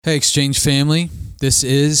Hey, Exchange family. This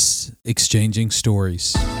is Exchanging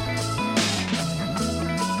Stories.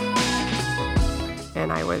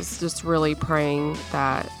 And I was just really praying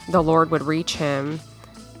that the Lord would reach him.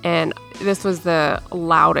 And this was the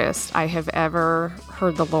loudest I have ever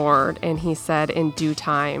heard the Lord. And he said, in due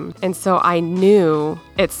time. And so I knew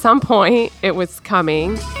at some point it was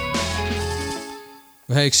coming.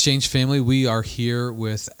 Hey, Exchange family. We are here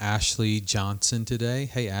with Ashley Johnson today.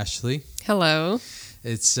 Hey, Ashley. Hello.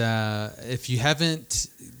 It's if you haven't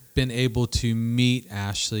been able to meet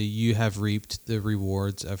Ashley, you have reaped the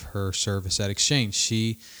rewards of her service at Exchange.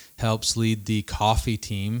 She helps lead the coffee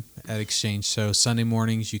team at Exchange. So Sunday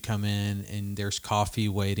mornings you come in and there's coffee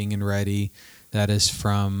waiting and ready. That is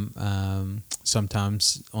from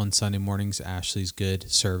sometimes on Sunday mornings, Ashley's good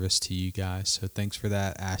service to you guys. So thanks for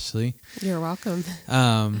that, Ashley. You're welcome.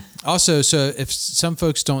 Also, so if some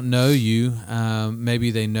folks don't know you, maybe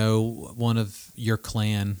they know one of your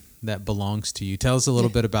clan that belongs to you. Tell us a little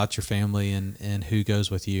bit about your family and who goes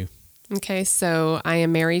with you. Okay, so I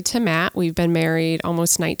am married to Matt. We've been married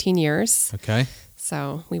almost 19 years. Okay.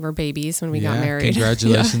 So we were babies when we got married.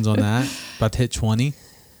 Congratulations on that. About to hit 20.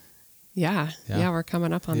 Yeah, we're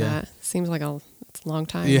coming up on that. Seems like it's a long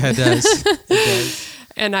time. Yeah, it does. It does.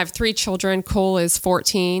 And I have 3 children. Cole is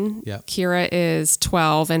 14, Yep. Kira is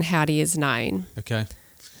 12, and Hattie is 9. Okay.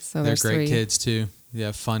 So They're there's great 3 kids too.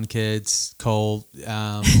 Yeah, fun kids. Cole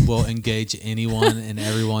will engage anyone and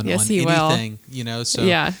everyone Yes, on he anything. will. You know, so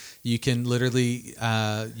Yeah. you can literally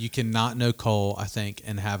you can not know Cole, I think,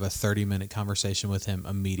 and have a 30-minute conversation with him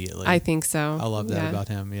immediately. I think so. I love that about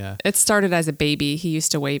him. Yeah. It started as a baby. He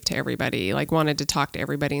used to wave to everybody, like wanted to talk to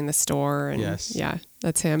everybody in the store. And Yes. Yeah,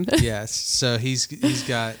 that's him. Yes. So he's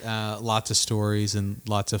got lots of stories and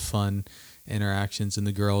lots of fun interactions, and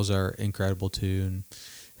the girls are incredible too. And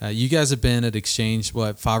you guys have been at Exchange,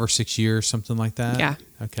 5 or 6 years, something like that? Yeah.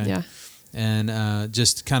 Okay. Yeah. And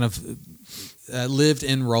just kind of lived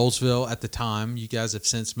in Rollsville at the time. You guys have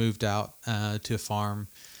since moved out to a farm.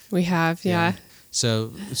 We have, yeah.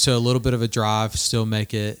 So a little bit of a drive, still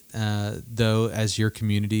make it, though, as your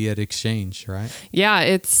community at Exchange, right? Yeah,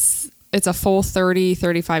 it's a full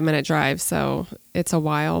 35-minute drive, so it's a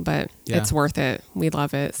while, but it's worth it. We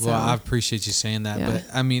love it. So. Well, I appreciate you saying that, but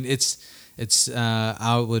I mean, it's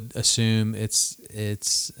I would assume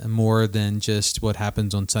it's more than just what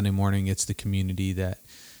happens on Sunday morning. It's the community that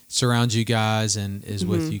surrounds you guys and is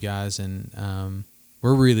with you guys, and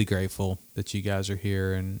we're really grateful that you guys are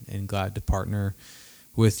here and glad to partner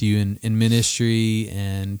with you in ministry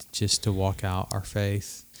and just to walk out our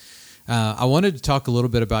faith. I wanted to talk a little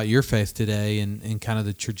bit about your faith today and kind of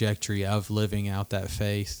the trajectory of living out that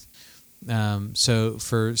faith. So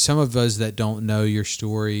for some of us that don't know your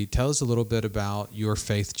story, tell us a little bit about your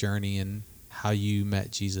faith journey and how you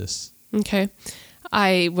met Jesus. Okay.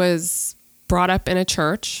 I was brought up in a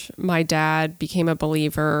church. My dad became a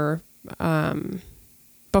believer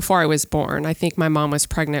before I was born. I think my mom was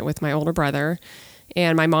pregnant with my older brother,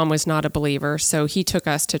 and my mom was not a believer, so he took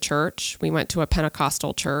us to church. We went to a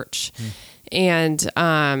Pentecostal church, and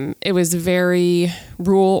it was very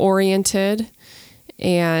rule-oriented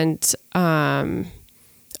and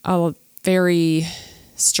very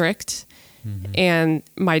strict. And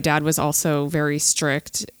my dad was also very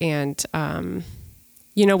strict. And,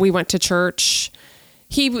 we went to church.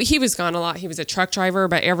 He was gone a lot. He was a truck driver,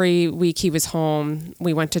 but every week he was home.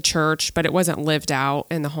 We went to church, but it wasn't lived out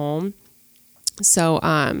in the home. So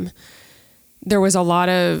there was a lot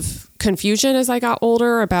of confusion as I got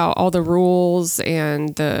older about all the rules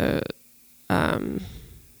and the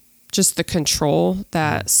just the control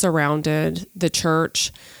that surrounded the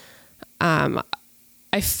church.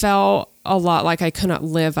 I felt a lot like I couldn't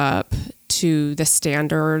live up to the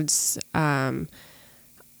standards.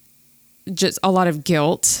 Just a lot of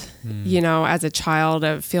guilt, as a child,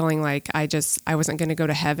 of feeling like I wasn't going to go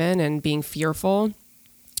to heaven and being fearful.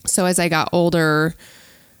 So as I got older,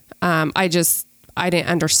 I didn't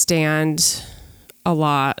understand a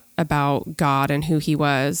lot about God and who he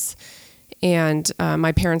was. And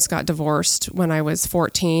my parents got divorced when I was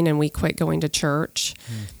 14, and we quit going to church.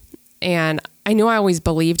 And I knew I always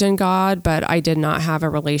believed in God, but I did not have a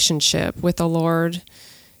relationship with the Lord.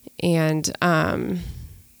 And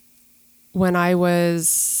when I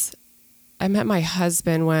met my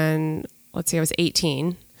husband when, I was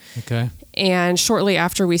 18. Okay. And shortly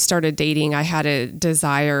after we started dating, I had a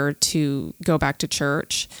desire to go back to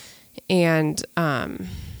church. And I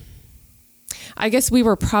guess we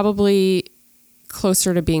were probably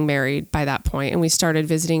closer to being married by that point, and we started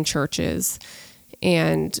visiting churches.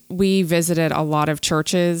 And we visited a lot of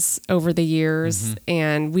churches over the years,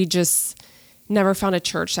 and we just never found a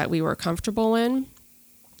church that we were comfortable in.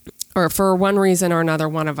 or for one reason or another,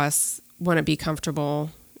 one of us wouldn't be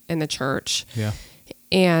comfortable in the church. Yeah.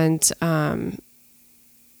 And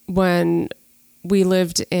when we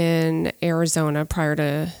lived in Arizona prior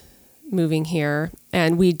to moving here,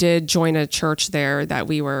 and we did join a church there that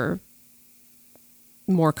we were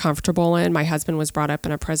more comfortable in. My husband was brought up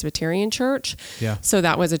in a Presbyterian church. Yeah. So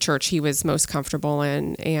that was a church he was most comfortable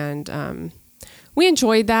in. And we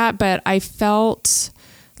enjoyed that, but I felt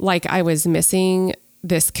like I was missing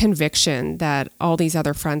this conviction that all these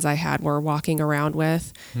other friends I had were walking around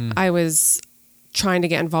with. I was trying to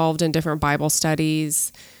get involved in different Bible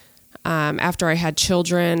studies. After I had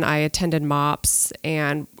children, I attended MOPS,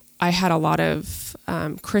 and I had a lot of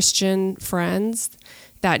Christian friends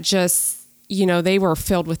that just, they were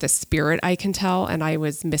filled with the Spirit, I can tell, and I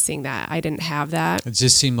was missing that. I didn't have that. It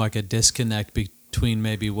just seemed like a disconnect between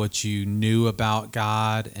maybe what you knew about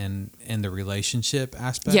God and the relationship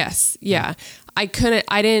aspect. Yes. Yeah. I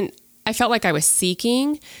felt like I was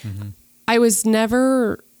seeking. I was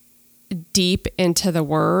never deep into the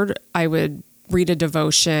Word. I would read a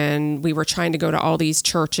devotion. We were trying to go to all these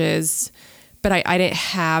churches, but I didn't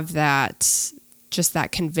have just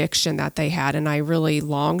that conviction that they had. And I really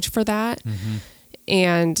longed for that.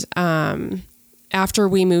 And after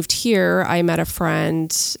we moved here, I met a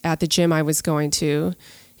friend at the gym I was going to,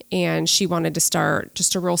 and she wanted to start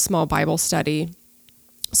just a real small Bible study.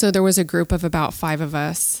 So there was a group of about 5 of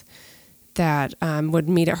us that would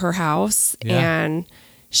meet at her house. Yeah. And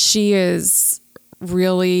she is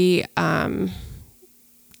really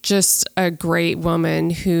just a great woman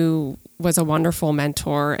who was a wonderful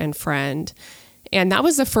mentor and friend. And that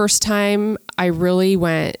was the first time I really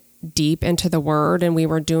went deep into the Word, and we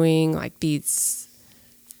were doing like these,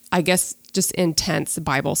 I guess, just intense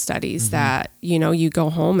Bible studies that, you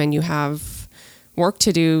go home and you have work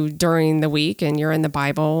to do during the week and you're in the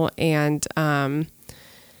Bible. And I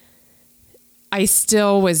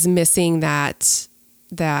still was missing that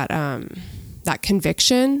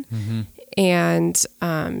conviction and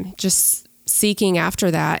just seeking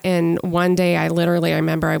after that. And one day I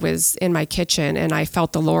remember I was in my kitchen and I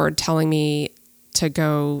felt the Lord telling me to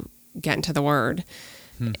go get into the Word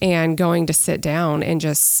and going to sit down and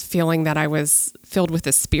just feeling that I was filled with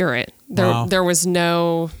the Spirit. There was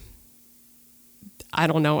no, I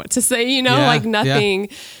don't know what to say, like nothing,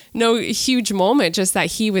 no huge moment, just that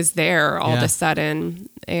He was there all of a sudden.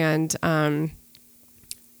 And I'm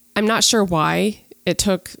not sure why it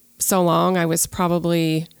took so long. I was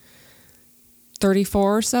probably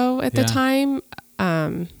 34 or so at the time.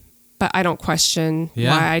 But I don't question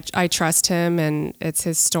why. I trust Him, and it's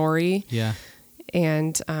His story. Yeah.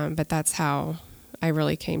 And, but that's how I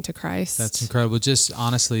really came to Christ. That's incredible. Just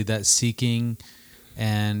honestly, that seeking,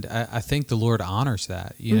 and I think the Lord honors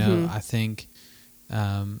that. I think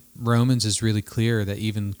Romans is really clear that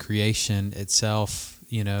even creation itself,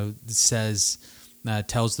 says,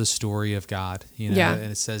 tells the story of God, and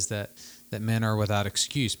it says that men are without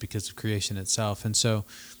excuse because of creation itself. And so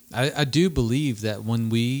I do believe that when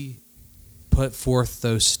we put forth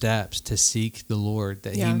those steps to seek the Lord,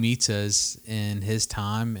 that He meets us in His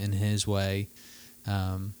time, in His way,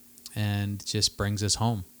 and just brings us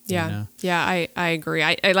home. Yeah. Yeah, I agree.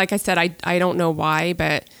 I like I said, I don't know why,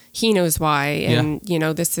 but He knows why. And,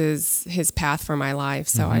 this is His path for my life.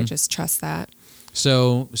 So I just trust that.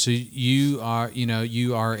 So you are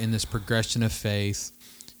in this progression of faith.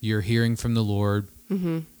 You're hearing from the Lord.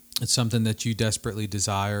 It's something that you desperately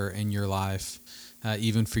desire in your life,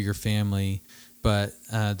 even for your family. But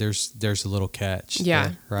there's a little catch. Yeah.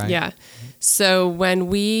 There, right. Yeah. So when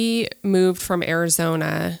we moved from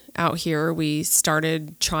Arizona out here, we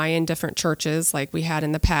started trying different churches like we had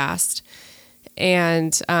in the past.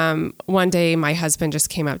 And one day my husband just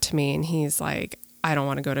came up to me and he's like, I don't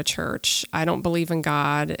want to go to church. I don't believe in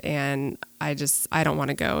God, and I don't want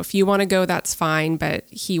to go. If you want to go, that's fine, but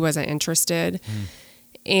he wasn't interested.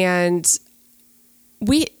 And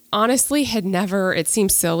we honestly had never, it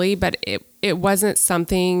seems silly, but it wasn't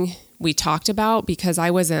something we talked about because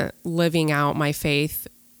I wasn't living out my faith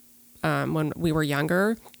when we were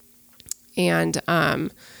younger. And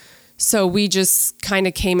so we just kind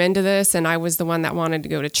of came into this, and I was the one that wanted to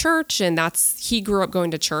go to church, and he grew up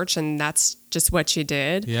going to church, and that's just what you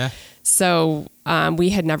did. Yeah. So we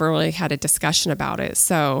had never really had a discussion about it.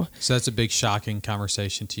 So that's a big shocking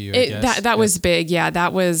conversation to you, I guess. That was big. Yeah.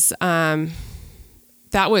 That was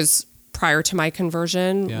prior to my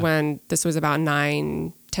conversion when this was about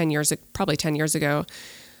 10 years ago.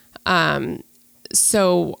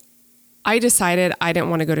 So I decided I didn't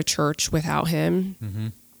want to go to church without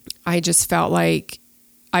him. I just felt like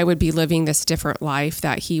I would be living this different life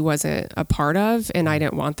that he wasn't a part of, and I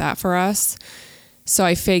didn't want that for us. So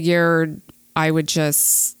I figured I would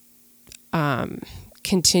just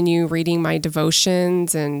continue reading my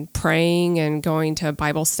devotions and praying and going to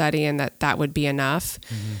Bible study, and that would be enough.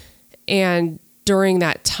 Mm-hmm. And during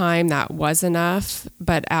that time, that was enough.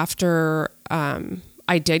 But after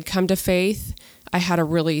I did come to faith, I had a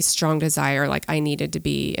really strong desire, like I needed to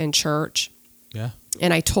be in church. Yeah.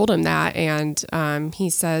 And I told him that, and he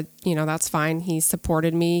said, that's fine. He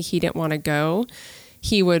supported me. He didn't want to go.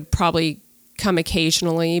 He would probably come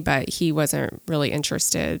occasionally, but he wasn't really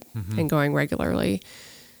interested in going regularly.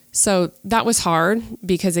 So that was hard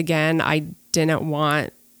because, again, I didn't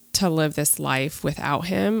want to live this life without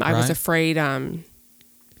him. I was afraid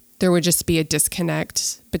there would just be a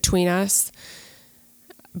disconnect between us.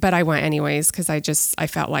 But I went anyways because I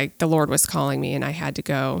felt like the Lord was calling me and I had to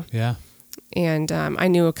go. Yeah. And I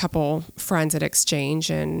knew a couple friends at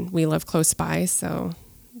Exchange, and we live close by, so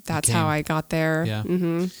that's how I got there. Yeah.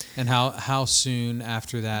 Mm-hmm. And how soon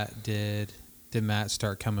after that did Matt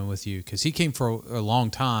start coming with you? Because he came for a long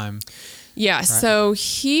time. Yeah. Right? So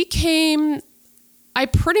he came. I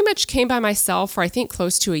pretty much came by myself for I think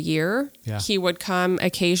close to a year. Yeah. He would come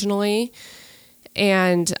occasionally,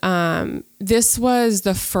 and this was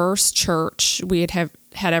the first church we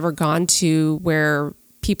had ever gone to where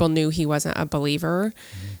people knew he wasn't a believer.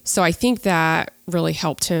 Mm-hmm. So I think that really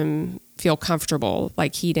helped him feel comfortable,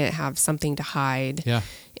 like he didn't have something to hide. Yeah.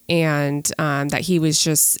 And that he was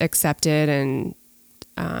just accepted, and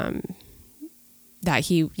that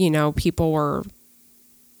he, people were,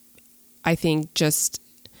 I think, just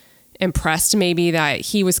impressed maybe that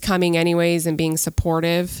he was coming anyways and being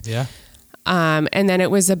supportive. Yeah. And then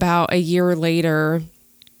it was about a year later.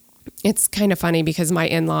 It's kind of funny because my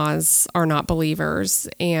in-laws are not believers,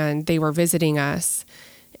 and they were visiting us,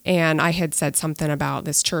 and I had said something about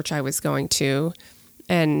this church I was going to,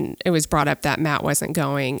 and it was brought up that Matt wasn't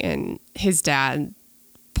going, and his dad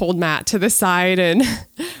pulled Matt to the side and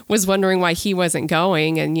was wondering why he wasn't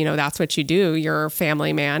going. And, that's what you do. You're a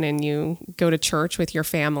family man and you go to church with your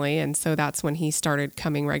family. And so that's when he started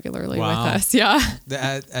coming regularly with us. Yeah.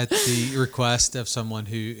 At the request of someone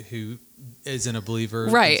who isn't a believer.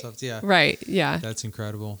 Right. Yeah. Right. Yeah. That's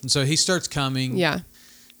incredible. And so he starts coming. Yeah.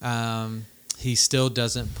 He still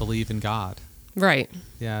doesn't believe in God. Right.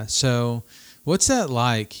 Yeah. So what's that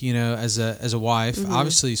like, as a wife? Mm-hmm.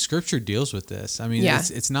 Obviously Scripture deals with this. I mean,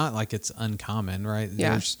 it's not like it's uncommon, right?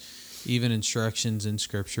 Yeah. There's even instructions in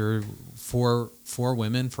Scripture for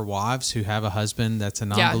women, for wives who have a husband that's a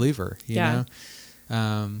non-believer, you know?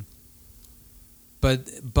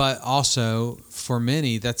 But also for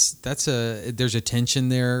many, there's a tension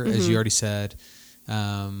there, as you already said,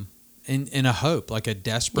 in a hope, like a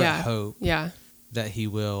desperate hope that he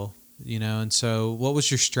will, and so what was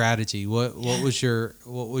your strategy? What was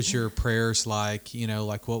your prayers like?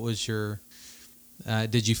 Like what was your,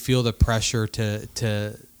 did you feel the pressure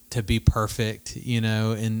to be perfect,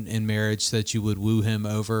 in marriage so that you would woo him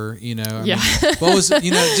over, I mean, what was,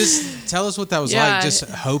 just tell us what that was like, just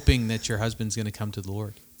hoping that your husband's going to come to the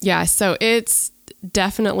Lord. Yeah. So it's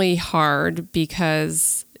definitely hard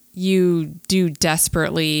because you do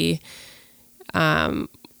desperately,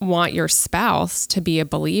 want your spouse to be a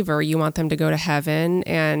believer. You want them to go to heaven.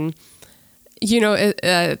 And,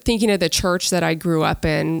 thinking of the church that I grew up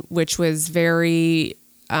in, which was very,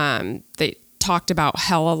 they talked about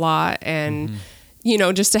hell a lot, and,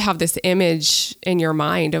 just to have this image in your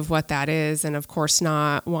mind of what that is. And of course,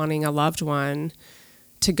 not wanting a loved one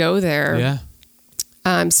to go there. Yeah.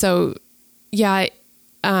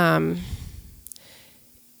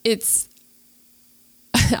 It's,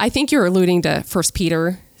 I think you're alluding to 1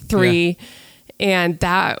 Peter 3, and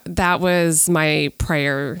that was my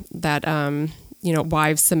prayer that,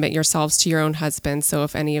 wives, submit yourselves to your own husbands. So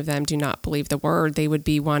if any of them do not believe the word, they would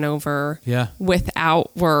be won over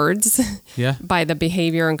without words by the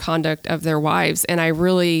behavior and conduct of their wives. And I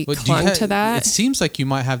really clung to that. It seems like you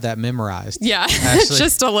might have that memorized. Yeah,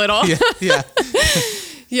 just a little. Yeah.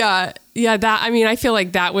 Yeah. That, I mean, I feel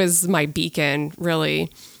like that was my beacon,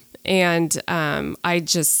 really. And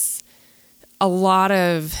a lot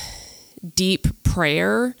of deep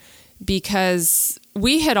prayer, because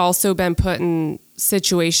we had also been put in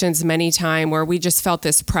situations many times where we just felt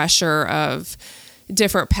this pressure of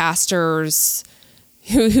different pastors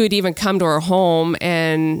who'd even come to our home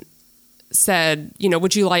and said,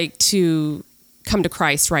 would you like to come to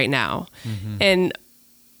Christ right now? Mm-hmm. And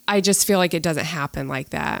I just feel like it doesn't happen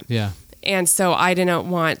like that. Yeah. And so I didn't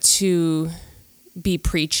want to be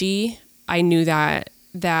preachy. I knew that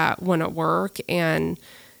wouldn't work, and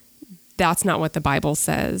that's not what the Bible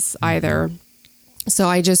says either. So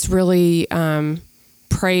I just really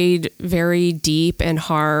prayed very deep and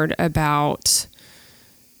hard about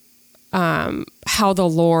how the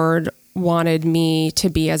Lord wanted me to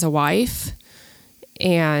be as a wife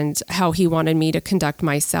and how he wanted me to conduct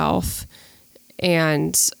myself.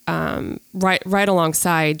 And right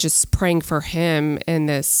alongside just praying for him in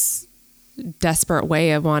this desperate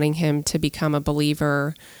way of wanting him to become a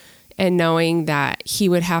believer and knowing that he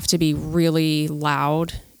would have to be really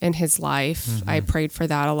loud in his life. Mm-hmm. I prayed for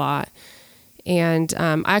that a lot. And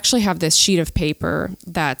I actually have this sheet of paper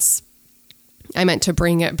I meant to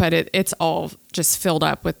bring it, but it's all just filled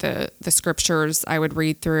up with the scriptures I would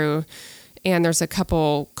read through. And there's a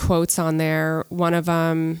couple quotes on there. One of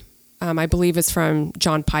them, I believe, is from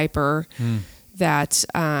John Piper, that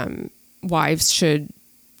wives should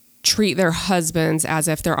treat their husbands as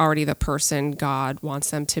if they're already the person God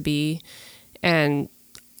wants them to be. And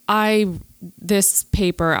this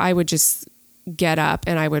paper, I would just get up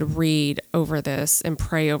and I would read over this and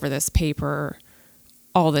pray over this paper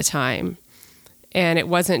all the time. And it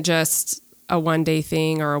wasn't just a 1-day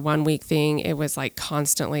thing or a 1-week thing. It was like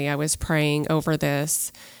constantly I was praying over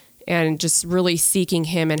this and just really seeking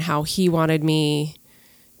him and how he wanted me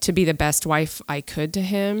to be the best wife I could to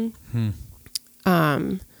him.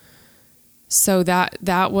 So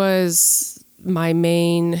that was my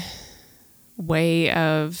main way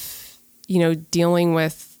of, dealing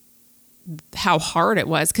with how hard it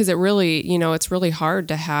was. 'Cause it really, it's really hard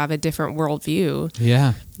to have a different worldview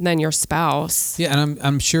than your spouse. Yeah. And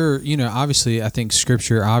I'm sure, obviously I think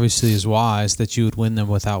scripture obviously is wise that you would win them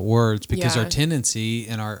without words, because our tendency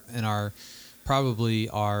and our probably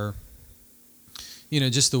our,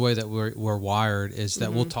 just the way that we're wired is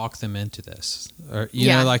that we'll talk them into this, or,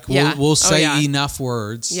 we'll say enough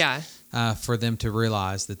words for them to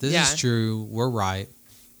realize that this is true. We're right.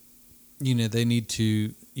 They need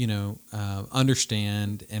to,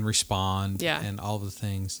 understand and respond and all the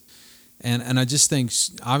things. And I just think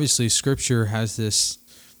obviously scripture has this,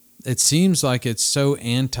 it seems like it's so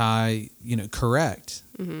correct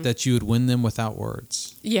that you would win them without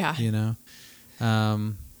words. Yeah.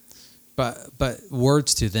 But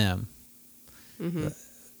words to them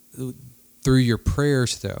through your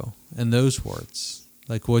prayers though, and those words,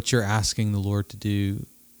 like what you're asking the Lord to do,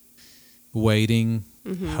 waiting,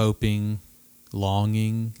 hoping,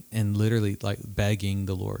 longing, and literally like begging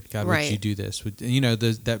the Lord, God, would you do this?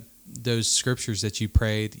 Those scriptures that you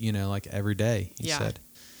prayed, like every day, you said.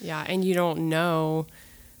 Yeah. And you don't know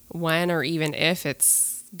when or even if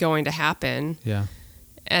it's going to happen. Yeah.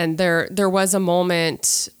 And there was a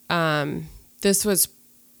moment, this was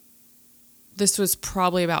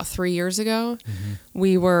probably about 3 years ago.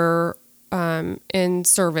 We were in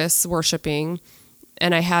service worshiping,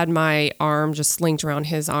 and I had my arm just linked around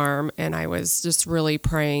his arm, and I was just really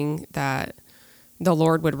praying that the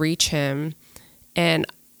Lord would reach him. And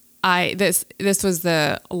this was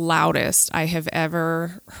the loudest I have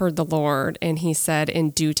ever heard the Lord, and he said,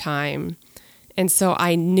 "In due time." And so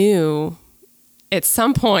I knew at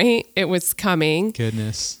some point it was coming.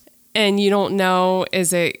 Goodness. And you don't know,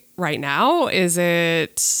 is it right now? Is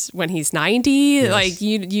it when he's 90? Yes. Like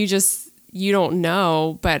you don't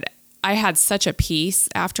know, but I had such a peace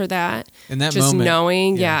after that. In that just moment.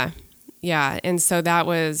 Knowing. Yeah. And so that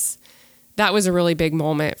was a really big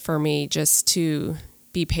moment for me, just to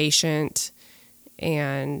be patient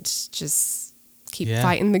and just keep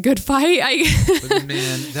fighting the good fight. But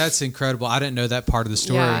man, that's incredible. I didn't know that part of the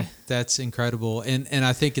story. Yeah. That's incredible. And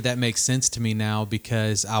I think that makes sense to me now,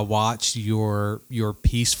 because I watched your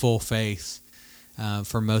peaceful faith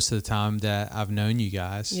for most of the time that I've known you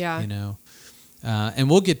guys. Yeah. And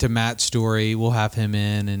we'll get to Matt's story. We'll have him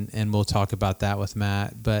in and we'll talk about that with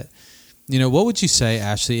Matt. But, what would you say,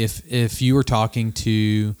 Ashley, if you were talking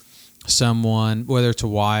to someone, whether it's a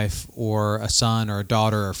wife or a son or a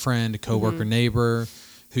daughter or a friend, a coworker, neighbor,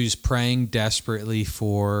 who's praying desperately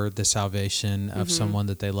for the salvation of someone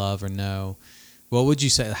that they love or know, what would you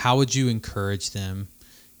say? How would you encourage them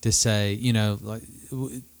to say,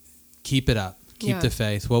 keep it up, keep the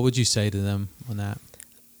faith? What would you say to them on that?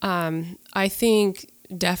 I think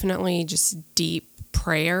definitely just deep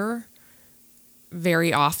prayer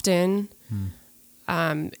very often.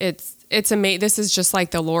 It's amazing. This is just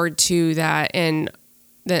like the Lord too, that in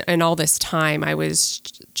all this time I was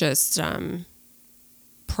just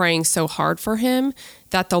praying so hard for him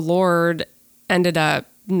that the Lord ended up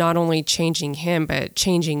not only changing him, but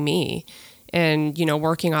changing me and,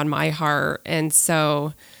 working on my heart. And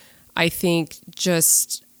so I think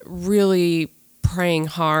just really praying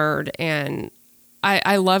hard. And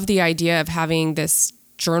I love the idea of having this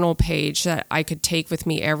journal page that I could take with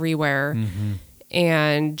me everywhere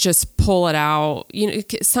and just pull it out.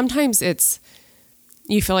 Sometimes it's,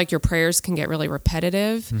 you feel like your prayers can get really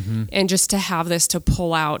repetitive. Mm-hmm. And just to have this to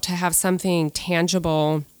pull out, to have something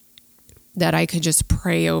tangible that I could just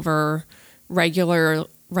pray over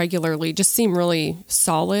regularly just seemed really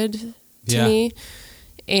solid to me.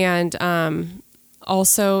 And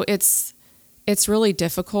also it's really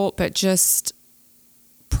difficult, but just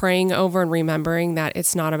praying over and remembering that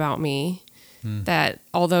it's not about me. That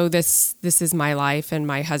although this is my life and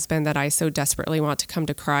my husband that I so desperately want to come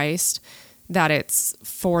to Christ, that it's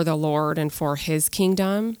for the Lord and for his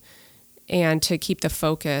kingdom, and to keep the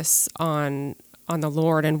focus on the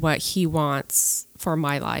Lord and what he wants for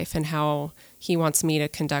my life and how he wants me to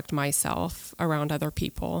conduct myself around other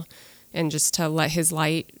people, and just to let his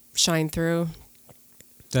light shine through.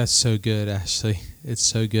 That's so good, Ashley. It's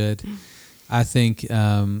so good. I think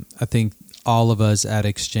all of us at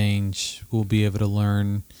Exchange will be able to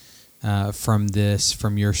learn from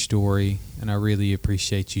your story, and I really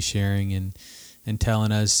appreciate you sharing and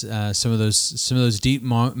telling us some of those deep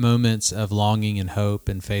moments of longing and hope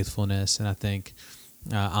and faithfulness. And I think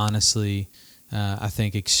honestly, I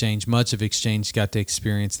think much of Exchange got to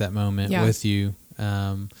experience that moment with you.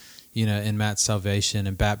 In Matt's salvation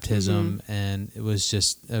and baptism, and it was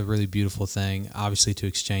just a really beautiful thing, obviously, to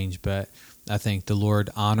Exchange. But I think the Lord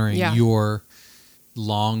honoring your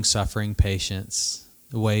long-suffering patience,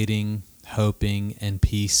 waiting, hoping, and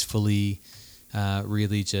peacefully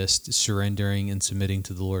really just surrendering and submitting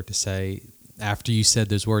to the Lord to say, after you said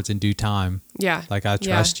those words, in due time, like, I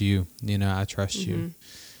trust you, I trust you.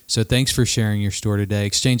 So thanks for sharing your story today.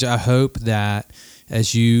 Exchange, I hope that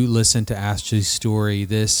as you listen to Ashley's story,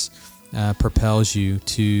 this propels you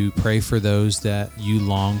to pray for those that you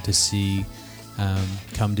long to see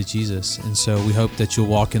come to Jesus. And so we hope that you'll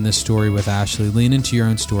walk in this story with Ashley, lean into your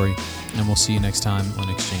own story, and we'll see you next time on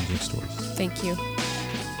Exchanging Stories. Thank you.